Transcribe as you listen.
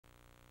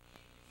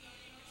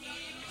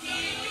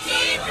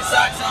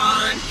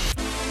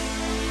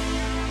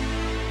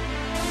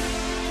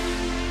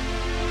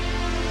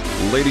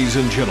ladies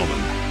and gentlemen,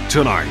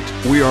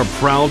 tonight we are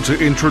proud to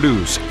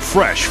introduce,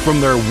 fresh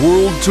from their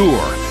world tour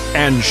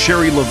and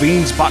Sherry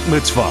Levine's bat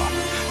mitzvah,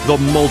 the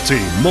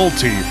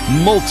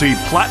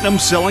multi-platinum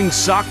selling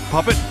sock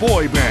puppet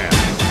boy band,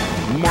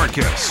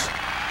 Marcus,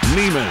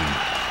 Neiman,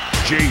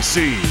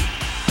 JC,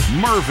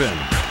 Mervin,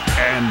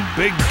 and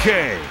Big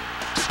K,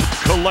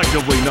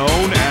 collectively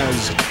known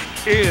as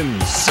In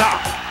Sock.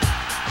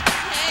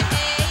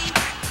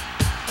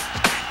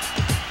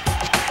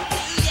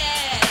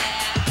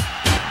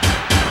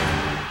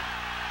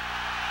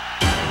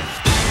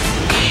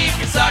 Keep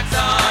your socks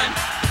on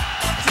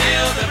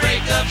till the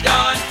break of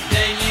dawn,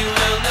 then you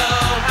will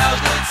know how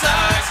good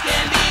socks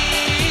can be.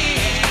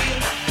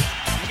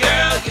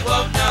 Girl, you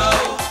won't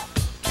know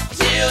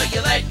till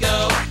you let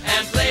go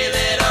and play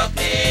little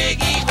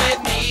piggy with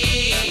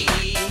me.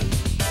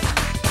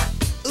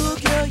 Ooh,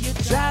 girl,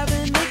 you're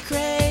driving me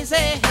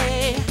crazy,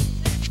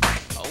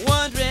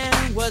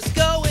 wondering what's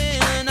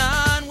going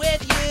on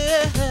with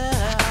you.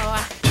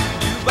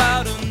 You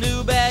bought a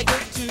new bag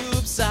of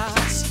tube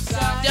socks.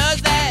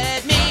 Does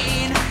that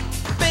mean,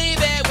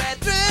 baby, we're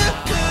through?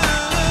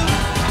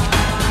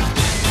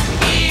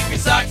 Keep your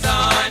socks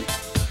on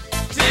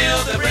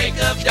till the break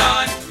of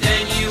dawn,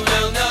 then you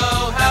will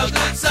know how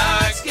good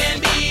socks can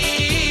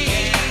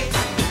be.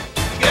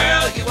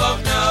 Girl, you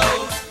won't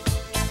know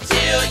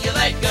till you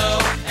let go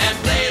and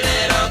play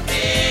little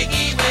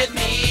piggy with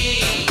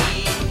me.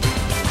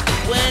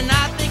 When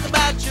I think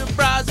about your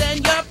bras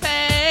and your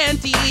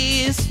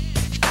panties,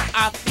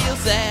 I feel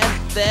sad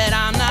that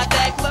I'm not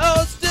that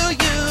close to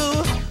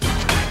you.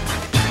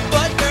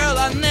 But girl,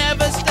 I'll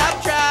never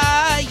stop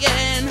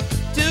trying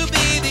to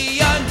be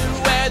the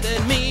underwear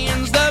that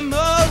means the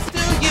most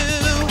to you.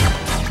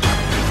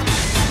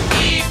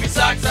 Keep your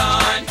socks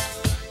on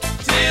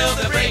till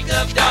the break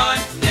of dawn,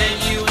 then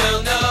you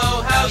will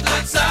know how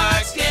good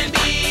socks can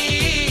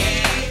be.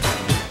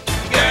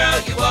 Girl,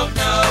 you won't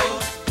know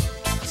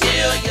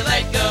till you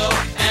let go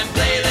and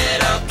play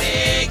little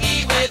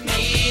piggy with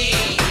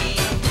me.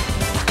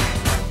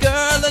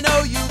 Girl, I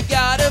know you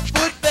got a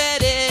foot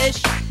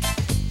fetish,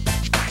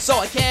 so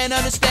I can't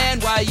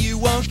understand why you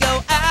won't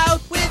go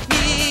out with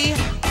me.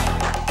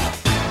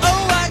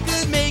 Oh, I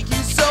could make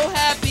you so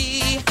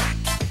happy.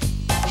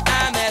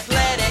 I'm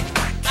athletic,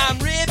 I'm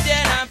ripped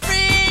and I'm free.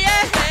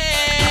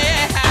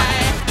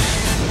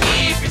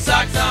 Keep your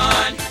socks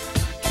on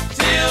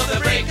till the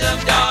break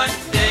of dawn,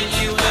 then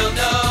you will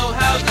know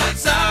how good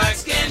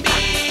socks can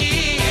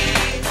be.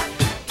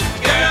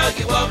 Girl,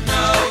 you won't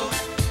know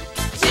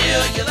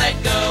till you let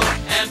go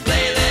and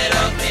play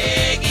little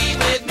piggy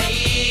with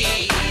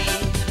me.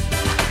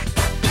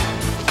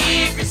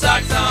 Keep your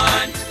socks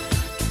on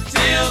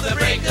till the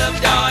break of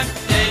dawn,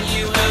 then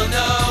you will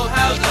know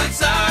how good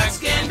socks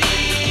can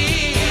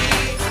be.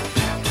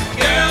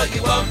 Girl,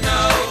 you won't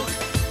know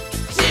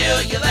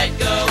till you let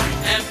go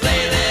and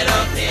play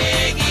little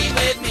piggy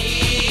with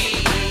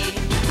me.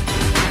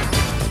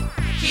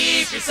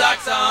 Keep your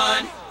socks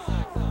on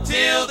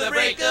till the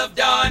break of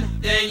dawn,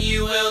 then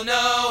you will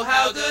know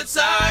how good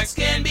socks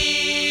can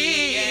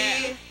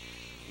be.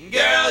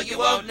 Girl, you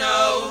won't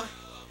know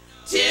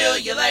till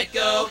you let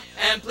go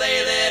and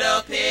play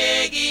little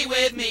piggy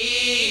with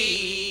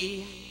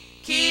me.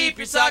 Keep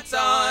your socks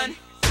on